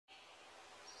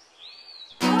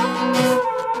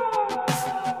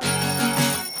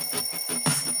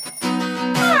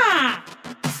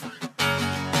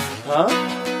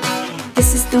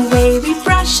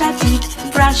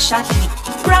brush our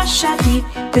teeth, brush our teeth.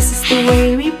 This is the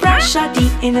way we brush our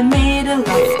teeth in the middle of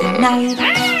the night.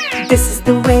 This is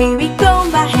the way we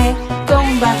comb our hair,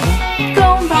 comb our hair,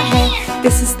 comb our hair.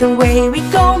 This is the way we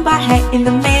comb our hair in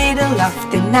the middle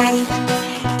of the night.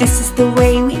 This is the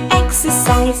way we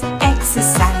exercise,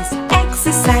 exercise,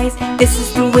 exercise. This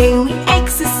is the way we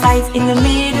exercise in the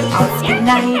middle of the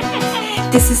night.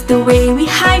 This is the way we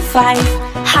high five,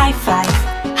 high five,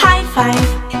 high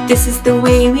five. This is the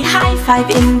way we high five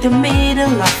in the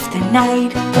middle of the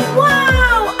night.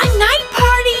 Wow, a night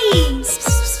party!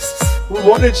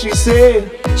 What did she say?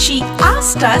 She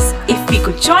asked us if we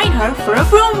could join her for a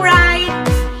broom ride.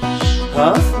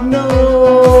 Huh? No!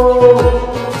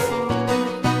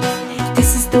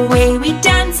 This is the way we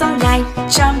dance all night,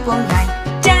 jump all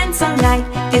night, dance all night.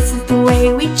 This is the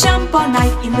way we jump all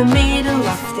night in the middle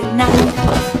of the night.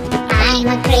 I'm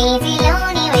a crazy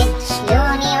loony witch,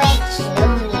 loony witch,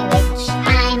 loony witch.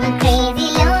 I'm a crazy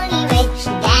loony witch,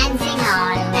 dancing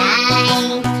all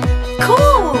night.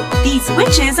 Cool! These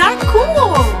witches are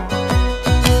cool!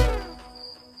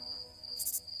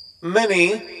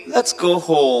 Minnie, let's go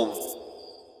home.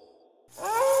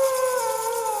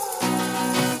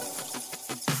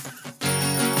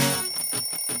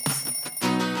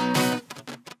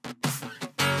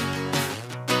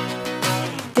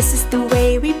 This is the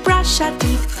way we brush our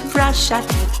teeth, brush our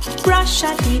teeth, brush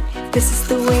our teeth. This is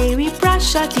the way we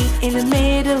brush our teeth in the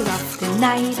middle of the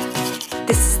night.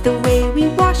 This is the way we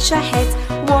wash our heads,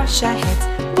 wash our heads,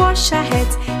 wash our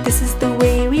heads. This is the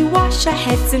way we wash our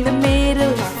heads in the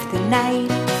middle of the night.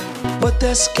 But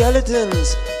they're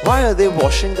skeletons. Why are they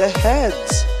washing their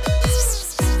heads?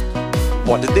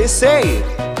 What did they say?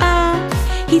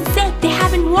 He said they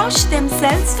haven't washed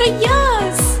themselves for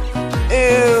years.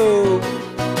 Ew!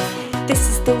 This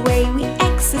is the way we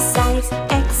exercise,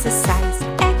 exercise,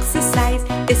 exercise.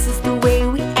 This is the way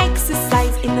we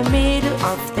exercise in the middle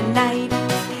of the night.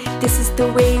 This is the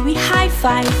way we high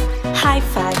five, high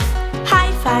five,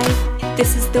 high five.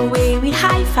 This is the way we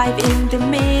high five in the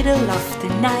middle of the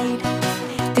night.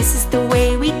 This is the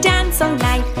way we dance all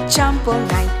night, jump all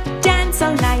night, dance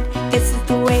all night. This is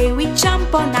the way we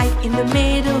jump all night in the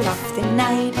middle of the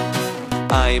night.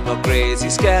 I'm a crazy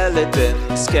skeleton,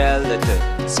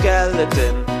 skeleton,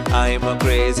 skeleton. I'm a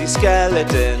crazy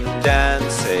skeleton,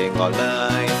 dancing all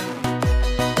night.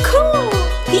 Cool!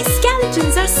 These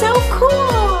skeletons are so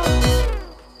cool!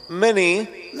 Minnie,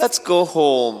 let's go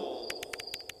home.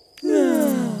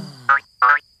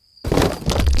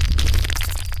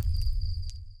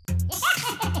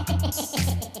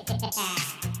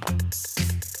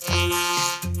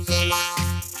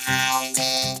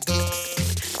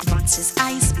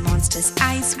 Monsters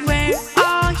eyes, where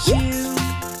are you?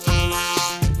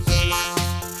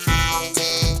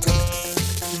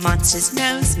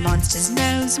 Monsters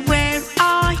nose, where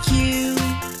are you?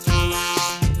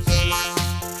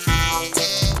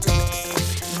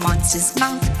 Monsters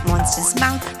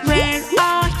mouth, where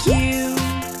are you?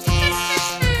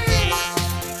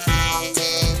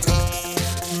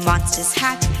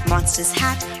 Monsters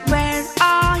hat, where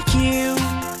are you?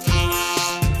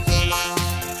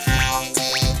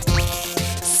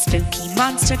 Spooky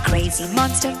monster, crazy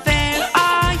monster, where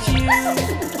are you?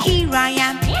 Here I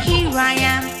am,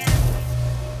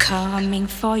 coming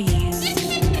for you.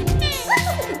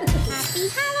 Happy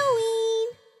Halloween!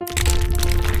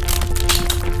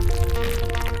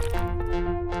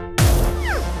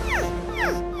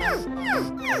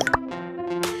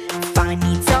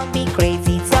 Funny zombie,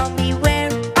 crazy zombie,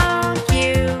 where are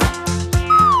you?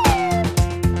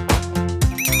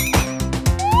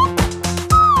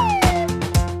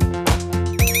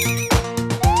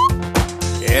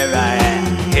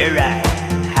 Here I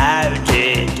am, how to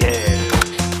do?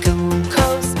 Cool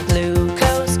coast, blue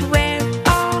coast.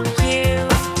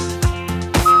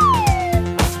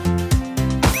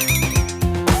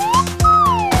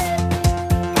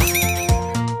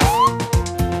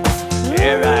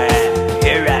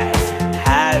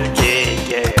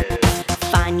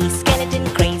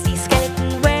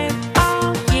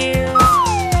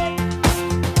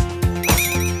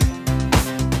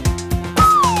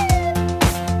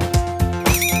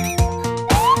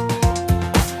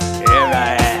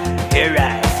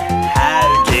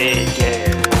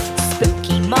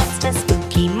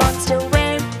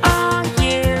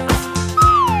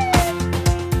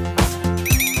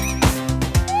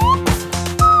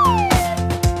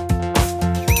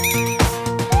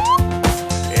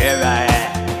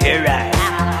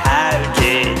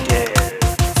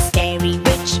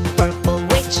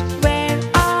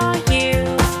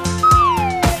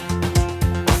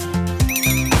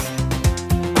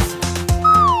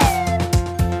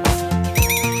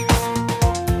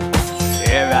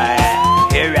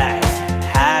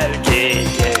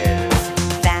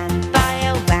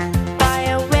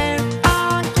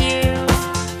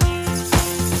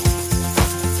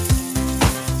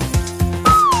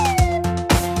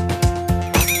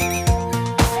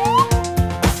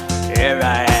 Here I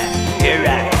am, here I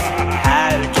am,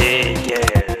 how do you do?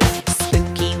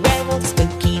 Spooky werewolf,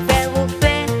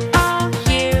 where are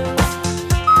you?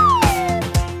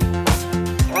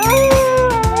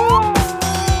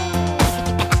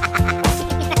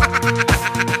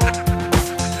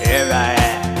 Here I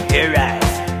am,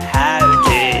 how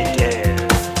do you do?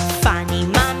 Funny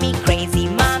mommy, crazy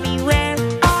mommy, where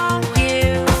are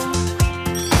you?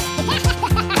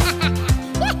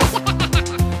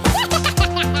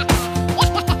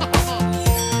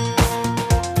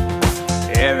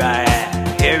 Here I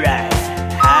am,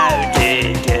 how do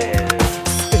you do?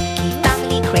 Spooky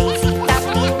family, crazy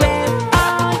family, where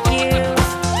are you?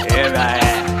 Here I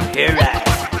am,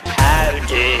 how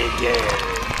do you do?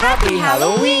 Happy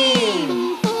Halloween!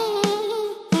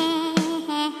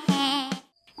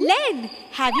 Len,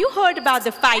 have you heard about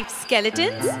the 5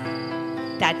 skeletons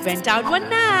that went out one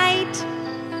night?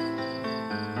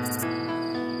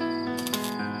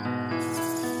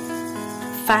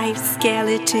 Five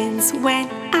skeletons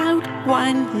went out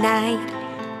one night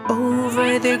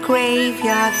over the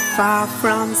graveyard far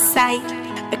from sight.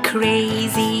 A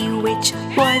crazy witch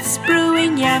was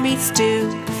brewing yummy stew.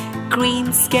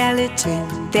 Green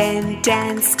skeleton then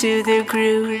danced to the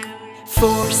groove.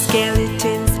 4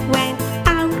 skeletons went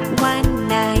out one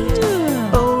night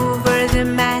over the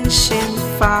mansion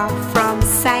far from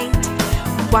sight.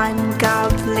 One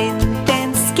goblin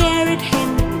then scared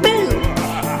him, boo!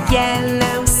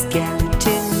 Yellow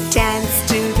skeleton danced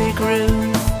to the groove.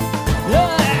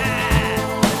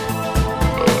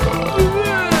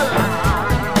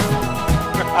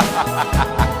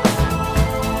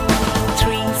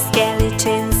 3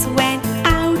 skeletons went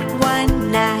out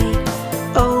one night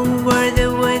over the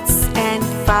woods and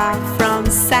far from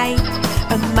sight.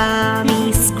 A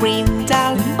mommy screamed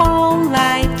out all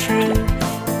night through.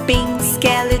 Pink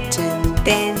skeleton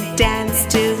then danced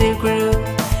to the groove.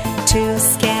 2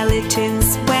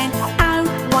 skeletons went out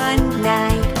one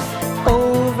night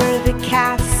over the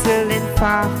castle and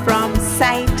far from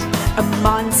sight. A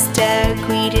monster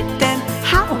greeted them,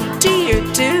 how do you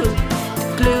do? The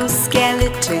blue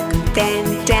skeleton then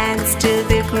danced to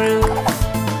the groove.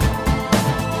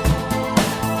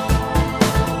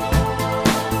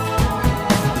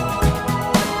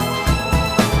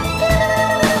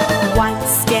 1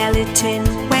 skeleton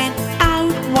went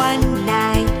out one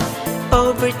night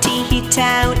over Teehee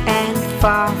town and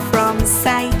far from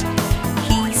sight.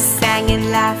 He sang and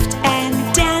laughed and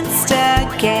danced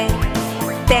again,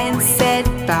 then said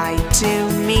bye to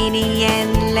Mini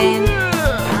and Len.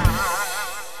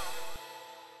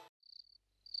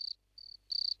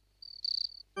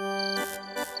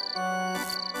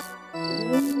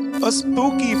 A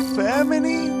spooky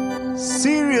family?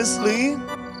 Seriously?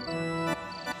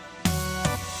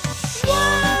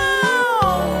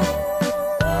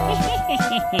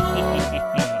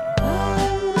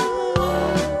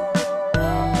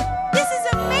 This is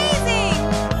amazing!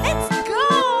 Let's go!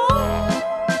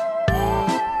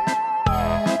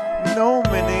 No,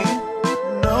 Mini,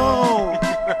 no.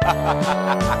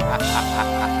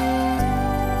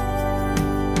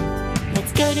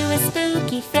 Let's go to a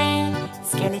spooky fair.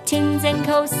 Skeletons and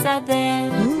ghosts are there.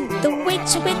 The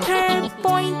witch with her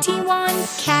pointy wand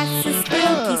casts a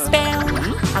spooky spell.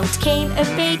 Out came a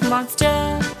big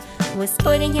monster, who was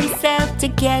putting himself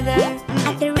together.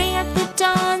 At the ray of the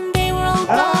dawn, they were all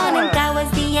gone, and that was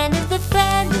the end of the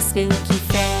fair, the spooky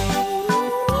fair.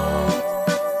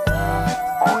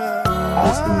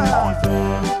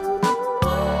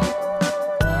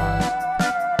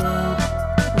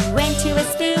 We went to a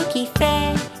spooky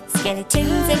fair.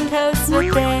 Skeletons and ghosts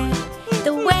were there.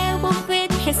 The werewolf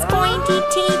with his pointy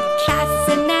teeth casts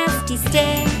a nasty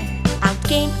stare. Out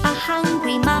came a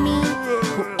hungry mummy,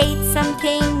 who ate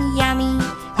something yummy.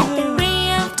 At the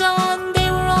ray of dawn,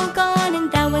 they were all gone, and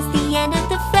that was the end of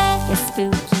the fair, the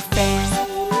spooky fair.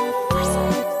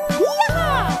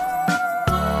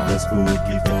 The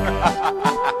spooky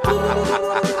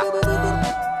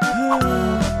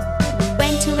We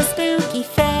went to a spooky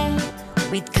fair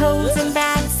with coals and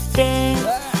bags there.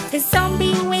 The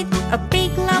zombie with a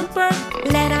big lumper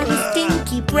let out his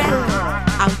stinky breath.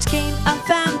 Out came a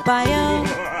vampire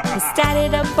who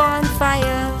started a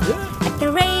bonfire. At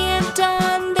the ray of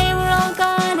dawn, they were all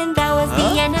gone, and that was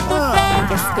the end of the fair,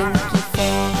 the spooky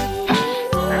fair.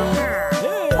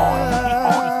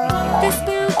 The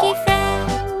spooky fair.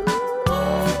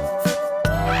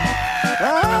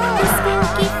 The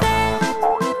spooky fair.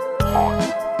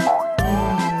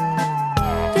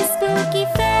 The spooky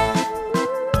fair.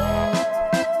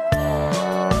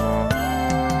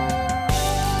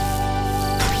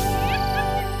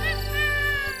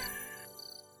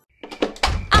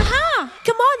 Aha!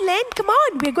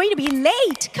 on, we're going to be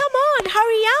late. Come on,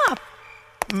 hurry up.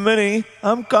 Minnie,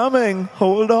 I'm coming.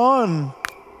 Hold on.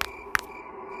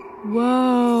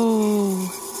 Whoa.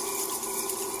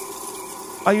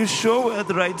 Are you sure we're at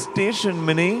the right station,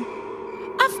 Minnie?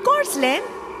 Of course, Len.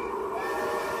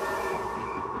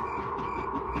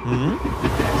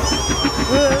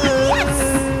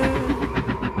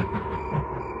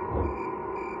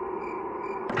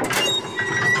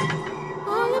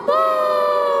 All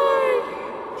aboard!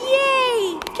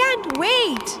 Yay! Can't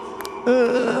wait.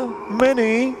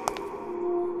 Minnie?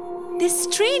 This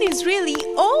train is really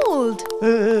old.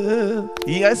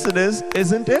 Yes, it is,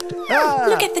 isn't it?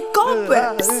 Look at the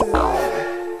cobwebs.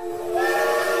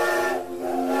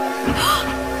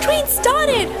 Train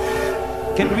started.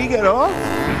 Can we get off?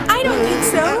 I don't think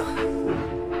so.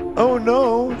 Oh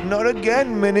no, not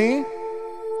again, Minnie.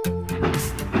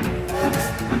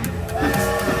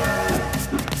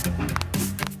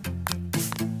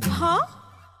 Huh?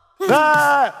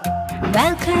 Ah!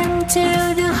 Welcome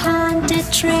to the haunted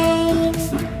train.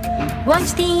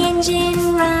 Watch the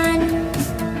engine run.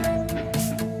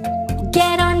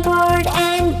 Get on board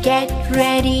and get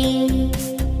ready.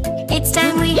 It's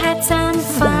time we had some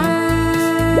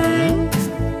fun.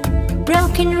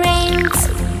 Broken rails,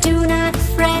 do not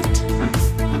fret.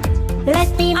 Let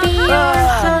me be your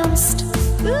host.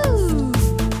 Ooh.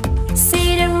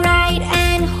 Sit upright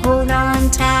and hold on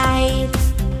tight.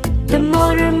 The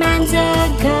motorman's a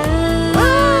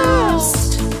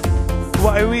ghost.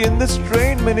 Why are we in this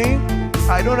train, Minnie?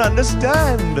 I don't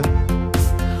understand.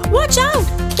 Watch out!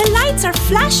 The lights are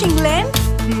flashing, Len.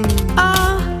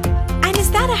 And is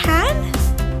that a hand?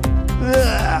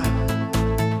 Ah.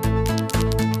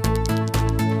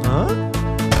 Huh?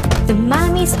 The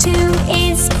mommy's tube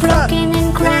is broken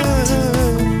and cracked.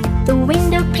 The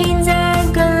window panes are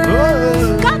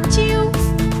gone. Got you!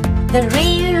 The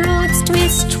railroads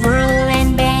twist, twirl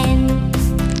and bend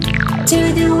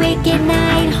to the wicked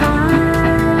night horn.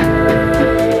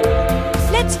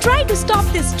 Let's try to stop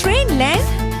this train, Len.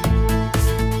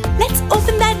 Let's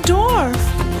open that door.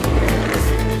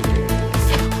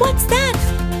 What's that?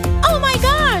 Oh my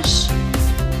gosh!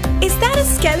 Is that a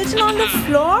skeleton on the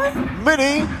floor?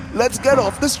 Minnie, let's get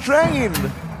off this train.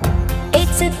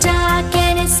 It's a dark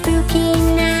and a spooky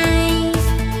night.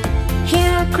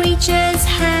 Here are creatures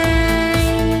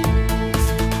hide.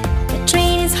 The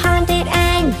train is haunted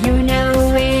and you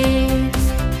know it.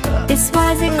 This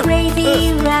was a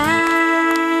crazy ride.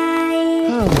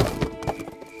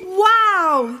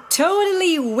 Wow!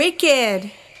 Totally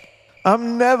wicked.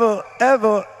 I'm never,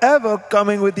 ever, ever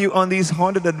coming with you on these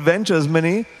haunted adventures,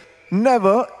 Minnie.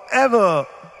 Never, ever.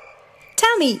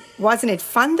 Tell me, wasn't it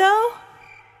fun though?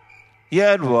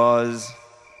 Yeah, it was.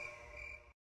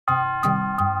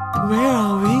 Where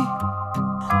are we?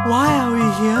 Why are we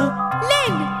here?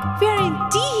 Len, we're in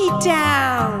Teehee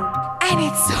Town. And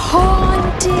it's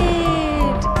haunted.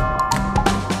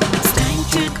 It's time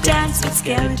to dance with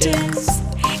skeletons.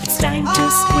 It's time to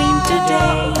scream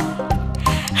today.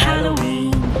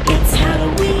 Halloween, it's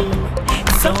Halloween.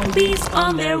 Zombies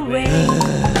on their way.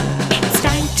 It's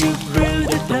time to brew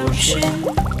the potion.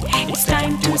 It's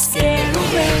time to scare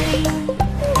away.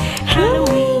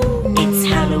 Halloween, it's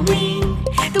Halloween.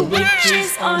 The witch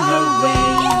is on her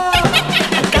way.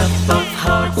 A cup of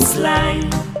hot slime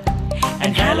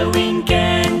and Halloween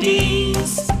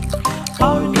candies.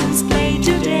 Organs play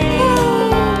today.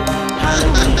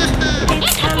 Halloween,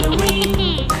 it's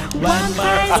Halloween.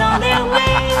 Vampires on their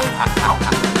way.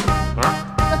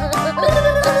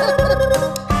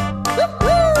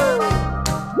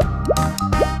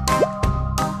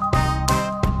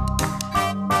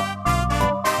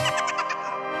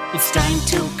 It's time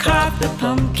to carve the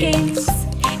pumpkins.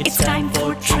 It's time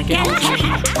for trick and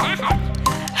treat.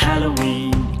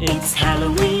 Halloween, it's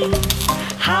Halloween.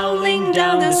 Howling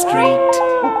down the street.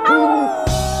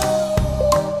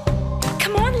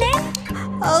 Come on, Len.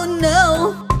 Oh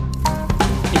no!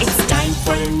 It's time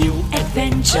for a new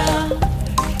adventure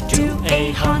to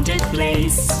a haunted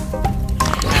place.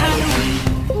 Halloween,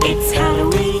 it's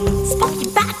Halloween. Spooky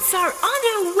bats are on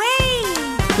their way.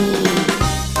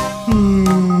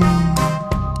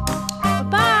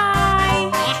 Bye.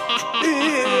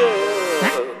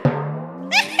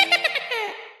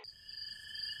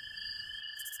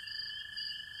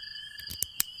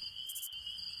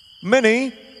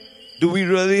 Minnie, do we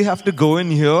really have to go in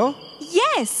here?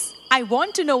 Yes, I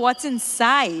want to know what's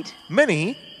inside.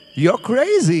 Minnie, you're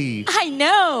crazy. I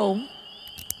know.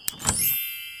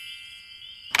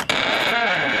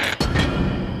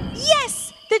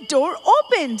 Yes, the door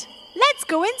opened. Let's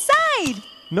go inside.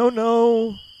 No,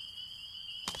 no.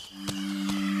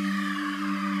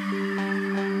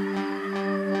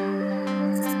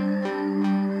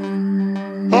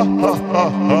 Ha ha ha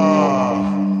ha!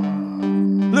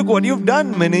 Look what you've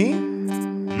done, Mini.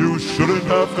 You shouldn't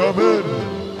have come in.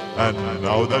 And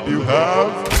now that you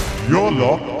have, you're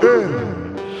locked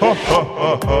in. Ha ha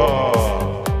ha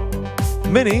ha!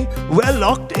 Mini, we're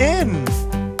locked in.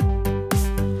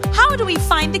 How do we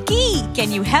find the key?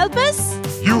 Can you help us?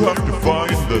 You have to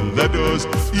find the letters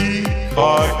E,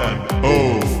 I, and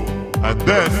O. And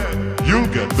then you'll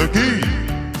get the key.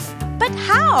 But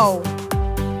how?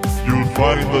 You'll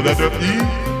find the letter E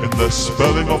in the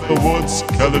spelling of the word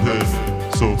skeleton.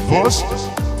 So first,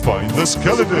 find the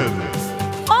skeleton.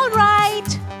 All right.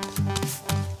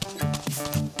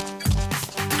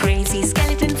 Crazy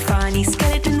skeleton, funny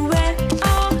skeleton, where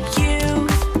are you?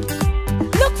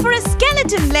 Look for a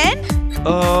skeleton, Len.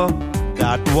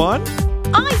 That one?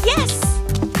 Ah, yes.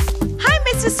 Hi,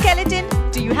 Mr. Skeleton.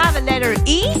 Do you have a letter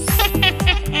E?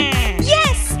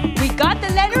 Yes, we got the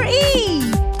letter E.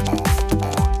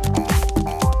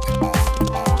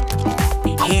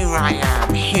 Here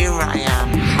I am,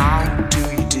 how do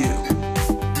you do?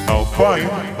 Now find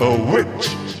a witch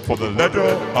for the letter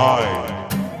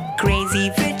I. Crazy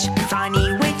witch,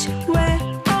 funny witch, where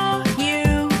are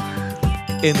you?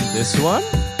 In this one?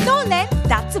 No, Len,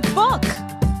 that's a book.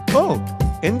 Oh,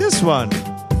 in this one.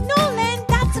 No, Len,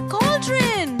 that's a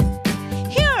cauldron.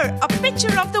 Here, a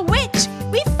picture of the witch.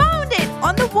 We found it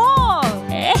on the wall.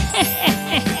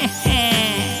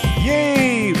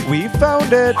 Yay! We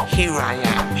found it. Here I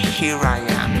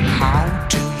am, how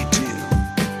do you do?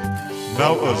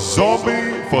 Now a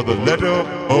zombie for the letter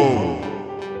O.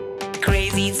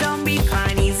 Crazy zombie,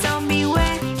 funny zombie,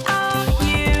 where are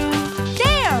you?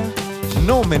 There.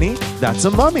 No, Mini, that's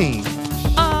a mummy.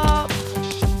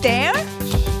 There?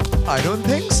 I don't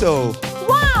think so.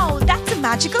 Wow, that's a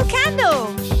magical candle.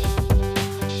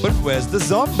 But where's the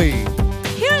zombie?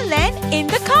 Here, Len, in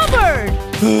the cupboard.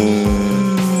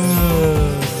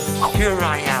 Here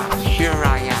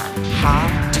I am, how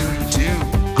do you do?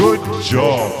 Good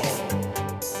job.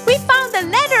 We found the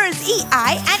letters E,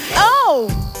 I, and O.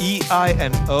 E, I,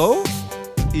 and O?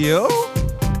 Yo?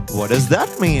 What does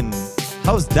that mean?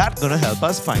 How's that gonna help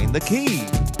us find the key?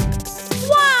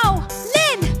 Wow,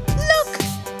 Len, look.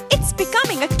 It's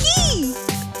becoming a key.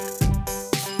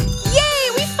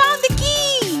 Yay, we found the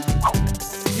key.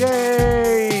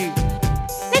 Yay!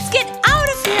 Let's get out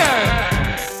of here.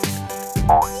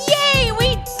 Yay,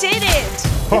 we did it.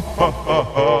 Ha ha ha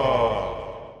ha!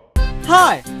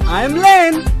 Hi, I'm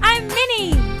Len. I'm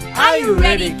Mini. Are you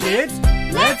ready, kids?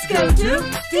 Let's go to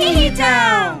Teehee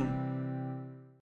Town.